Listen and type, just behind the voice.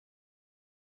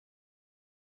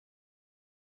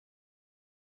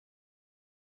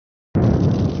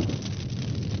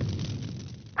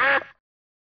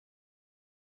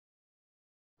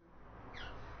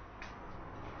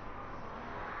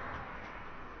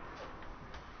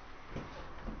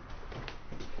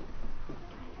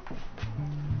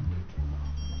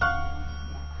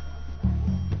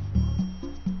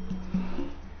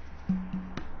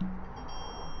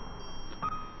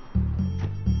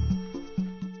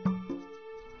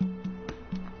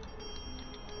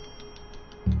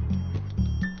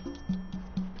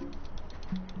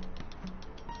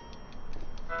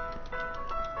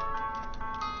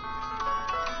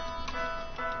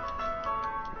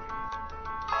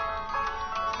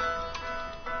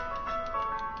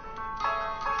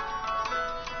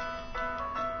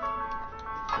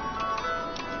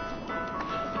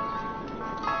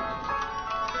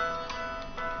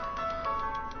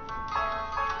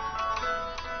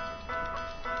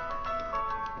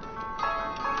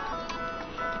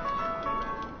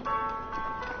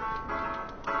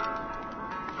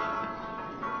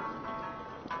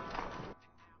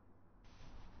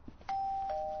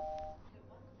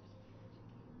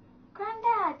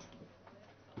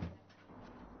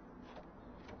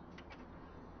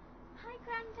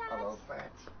Hello,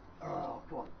 Pat. Oh,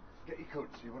 come on. Get your coat,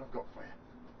 see what I've got for you.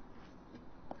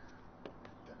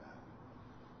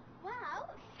 Wow,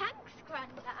 thanks,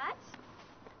 Grandad.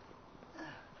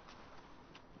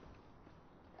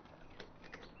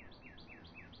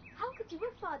 How could you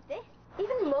afford this?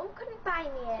 Even Mum couldn't buy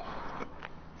me it.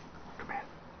 Come here.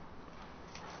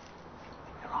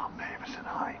 Your Aunt Mavis and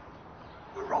I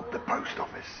robbed the post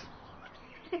office.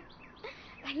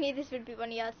 I knew this would be one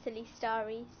of your silly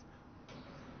stories.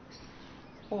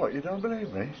 What, you don't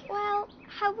believe me? Well,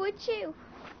 how would you?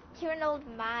 You're an old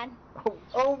man. Oh,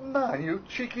 old man, you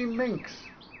cheeky minx.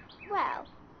 Well,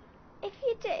 if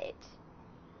you did,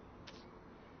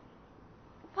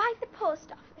 why the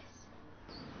post office?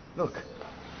 Look,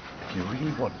 if you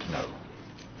really want to know,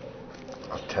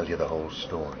 I'll tell you the whole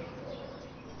story.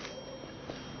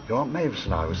 Your Aunt Mavis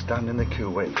and I were standing in the queue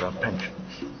waiting for our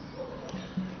pensions.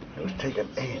 It was taking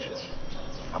ages.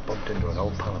 I bumped into an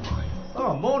old pal of mine.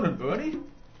 Oh, morning, Bernie.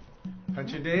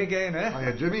 Pension day again, eh?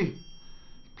 Hiya, Jimmy. This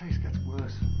place gets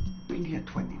worse. Been here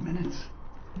 20 minutes.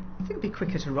 I think it'd be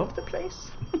quicker to rob the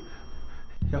place.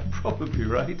 You're probably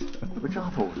right. Which I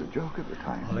thought was a joke at the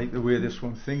time. I like the way this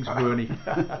one thinks, Bernie.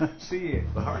 See you.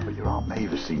 But your Aunt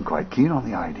Mavis seemed quite keen on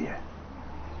the idea.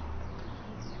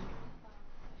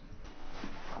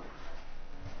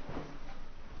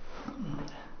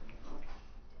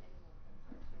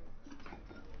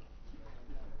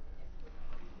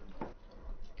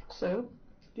 So,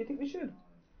 do you think we should?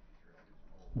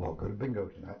 What, go to bingo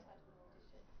tonight?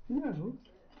 No.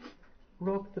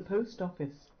 Rob the post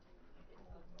office.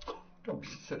 Don't be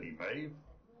silly, Maeve.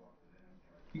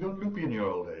 You got loopy in your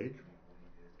old age.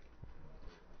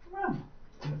 Well,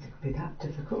 I don't think it'd be that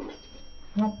difficult.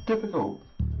 Not difficult?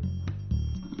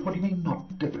 What do you mean,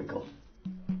 not difficult?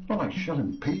 Not like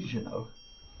shelling peas, you know.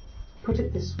 Put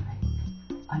it this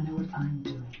way, I know what I'm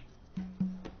doing.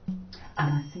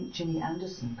 And I think Jimmy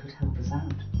Anderson could help us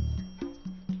out.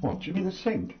 What, Jimmy the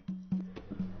Sink?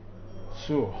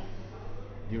 So,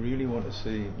 you really want to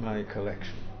see my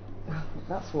collection? Well,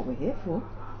 that's what we're here for.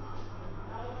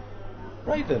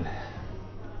 Right then.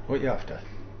 What you after?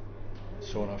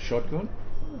 Sawn-off shotgun?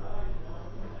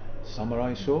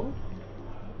 Samurai sword?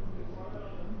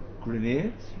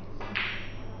 Grenades?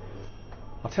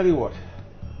 I'll tell you what.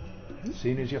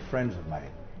 Seeing as you're friends of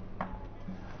mine,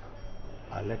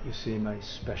 I'll let you see my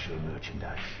special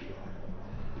merchandise.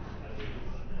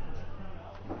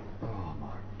 Oh,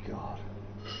 my God.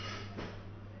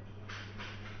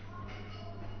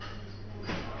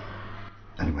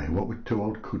 Anyway, what would two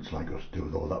old coots like us do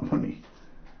with all that money?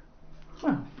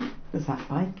 Well, there's that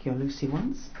bike your Lucy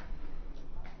wants.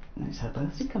 And it's her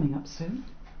birthday coming up soon.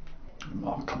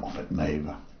 Oh, come off it, Maeve.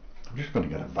 I'm just going to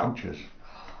get her vouchers.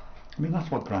 I mean,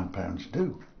 that's what grandparents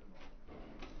do.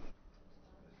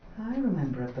 I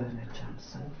remember a Bernard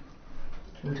Johnson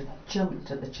who would have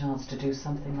jumped at the chance to do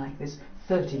something like this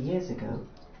 30 years ago.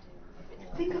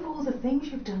 Think of all the things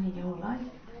you've done in your life.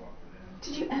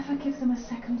 Did you ever give them a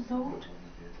second thought?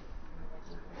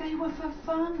 They were for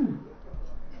fun.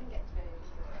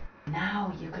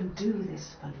 Now you can do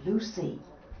this for Lucy.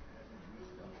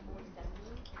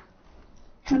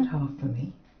 And half for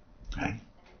me. Hey?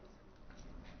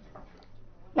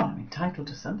 Well, I'm entitled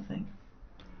to something.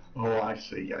 Oh, I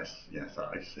see, yes,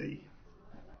 I see.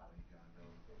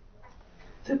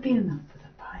 There'd be enough for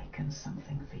the bike and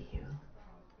something for you.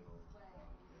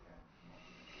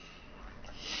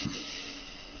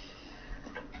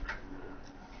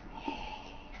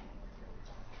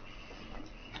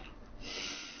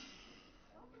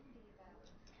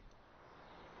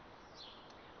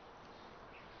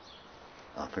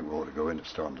 think we ought to go in. It's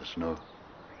starting to snow.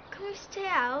 Can we stay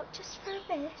out just for a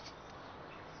bit?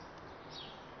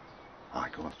 Aye,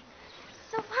 go on.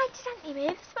 So why did Auntie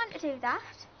Mavis want to do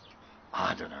that?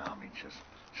 I don't know. I mean,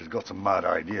 she's got some mad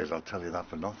ideas, I'll tell you that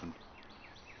for nothing.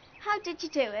 How did you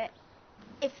do it?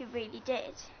 If you really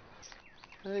did.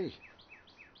 Hey,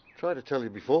 tried to tell you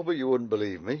before, but you wouldn't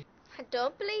believe me. I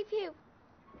don't believe you.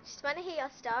 Just want to hear your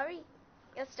story.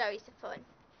 Your stories are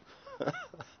fun.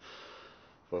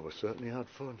 Well, we certainly had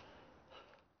fun.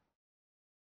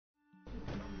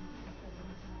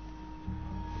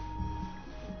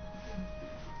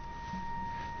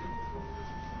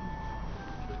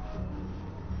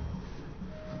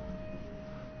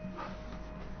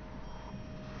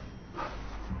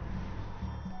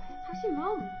 How's your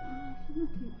mum? She's not too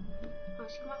bad. Oh,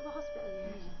 she come out of the hospital, yeah?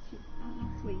 Yeah, she's out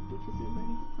last week, which is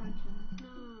really fragile.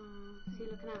 Oh, so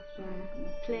you're looking after her.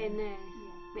 Playing nurse.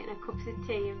 Making her cups of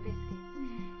tea and biscuits.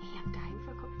 Hey, I'm dying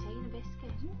for a cup of tea and a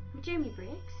biscuit. We're due me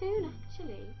break soon,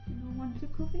 actually. No one to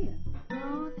cover you.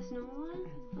 No, there's no one.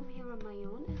 I'm here on my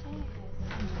own today.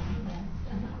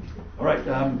 All right,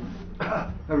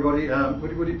 everybody,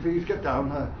 would you please get down?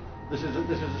 This is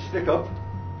a stick up.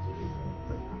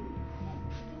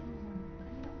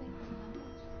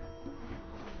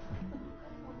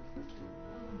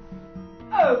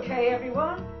 Okay,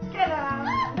 everyone, get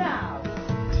out now.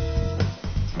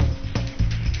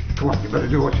 Come on, you better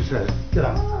do what she says. Get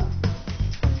out.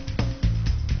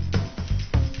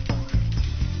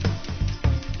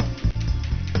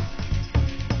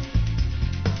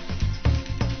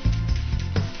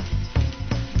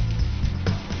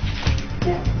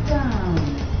 Get down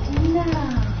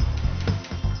now.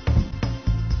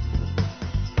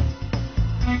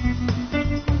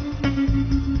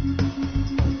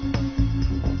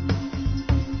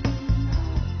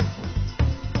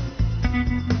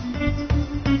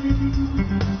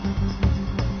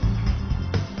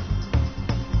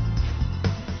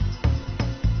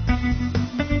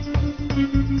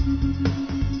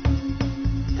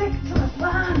 Stick to the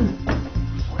plan.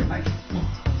 Sorry, mate.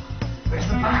 Where's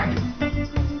the bag?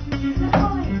 In the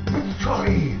trolley. It's the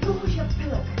trolley. Lose your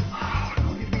pillow. Oh,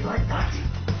 don't need to be like that.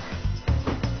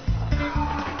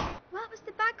 What was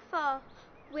the bag for?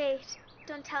 Wait,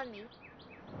 don't tell me.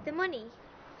 The money.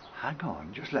 Hang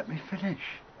on, just let me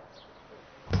finish.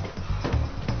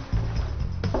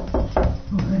 Oh,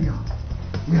 there you are.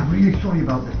 We are really sorry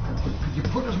about this, but could you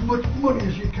put as much money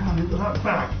as you can into that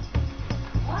bag?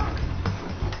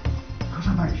 Because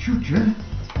I might shoot you.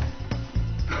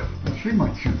 Well, she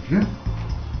might shoot you.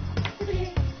 You're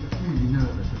really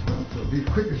nervous as well, so be as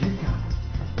quick as you can.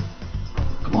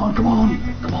 Come on, come on,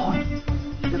 come on.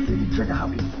 Get the trigger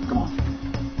happy. Come on.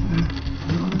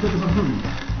 You're on a bit of a hurry.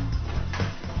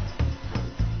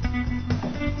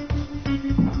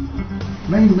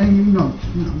 Mainly not,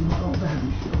 not all the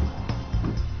heavy stuff.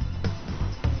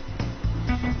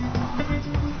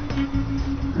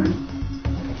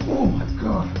 Oh my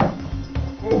God!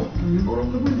 Oh, can you go up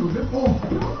the window a bit more?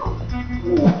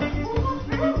 Oh,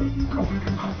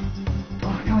 I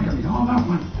can't get me on that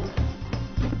one.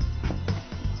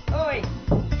 Oi!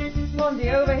 Blondie,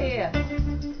 over here.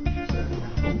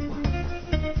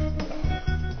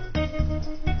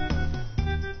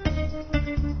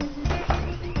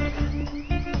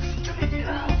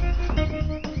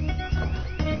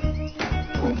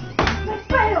 Let's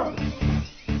bail!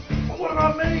 What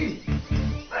about me?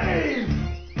 Maeve!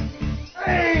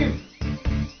 Maeve!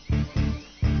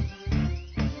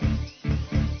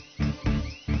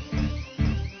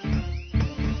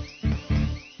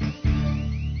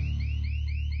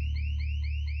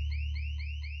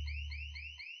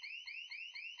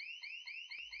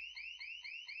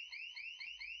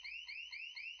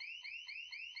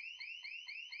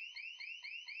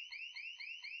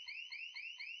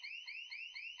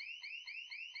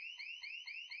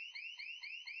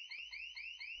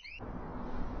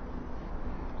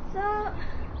 So,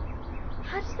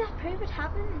 how does that prove it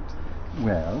happened?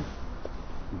 Well,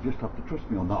 you just have to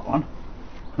trust me on that one.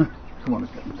 Come on,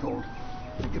 it's getting cold.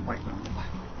 Take your bike round the back.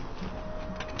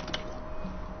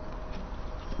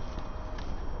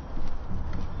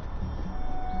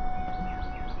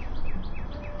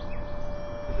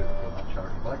 You should have done that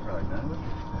charity bike ride now, wouldn't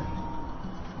you?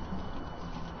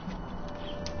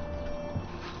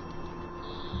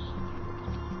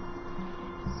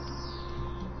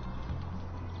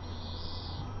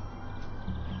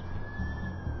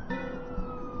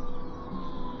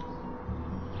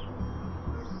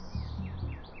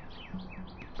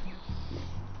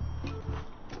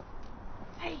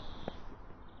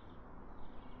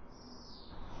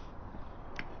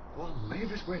 Well,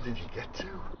 Mavis, where did you get to?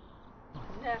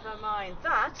 Never mind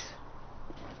that.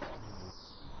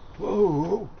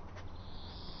 Whoa!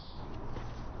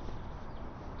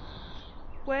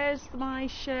 Where's my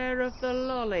share of the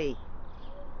lolly?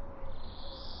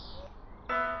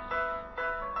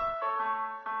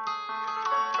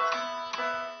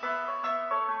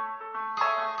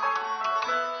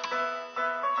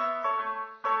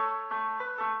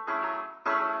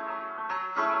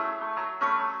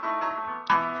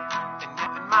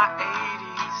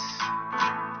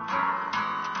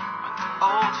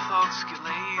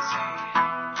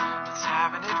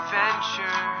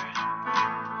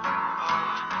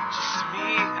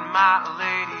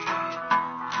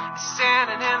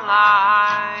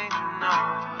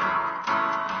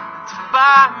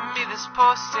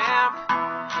 Stamp.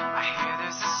 I hear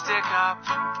there's a stick up.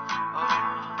 Oh,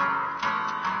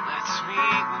 let's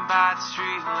meet by the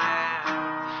street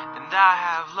lamp. And I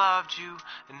have loved you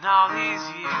in all these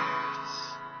years.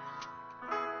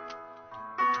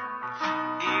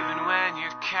 Even when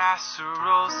your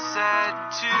casserole said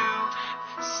to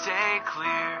stay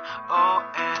clear. Oh,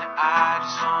 and I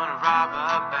just wanna rob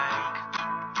a bank.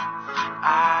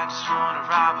 I just wanna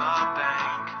rob a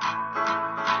bank.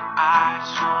 I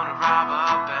just wanna rob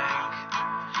a bank,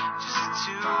 just the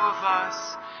two of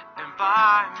us, and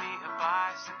buy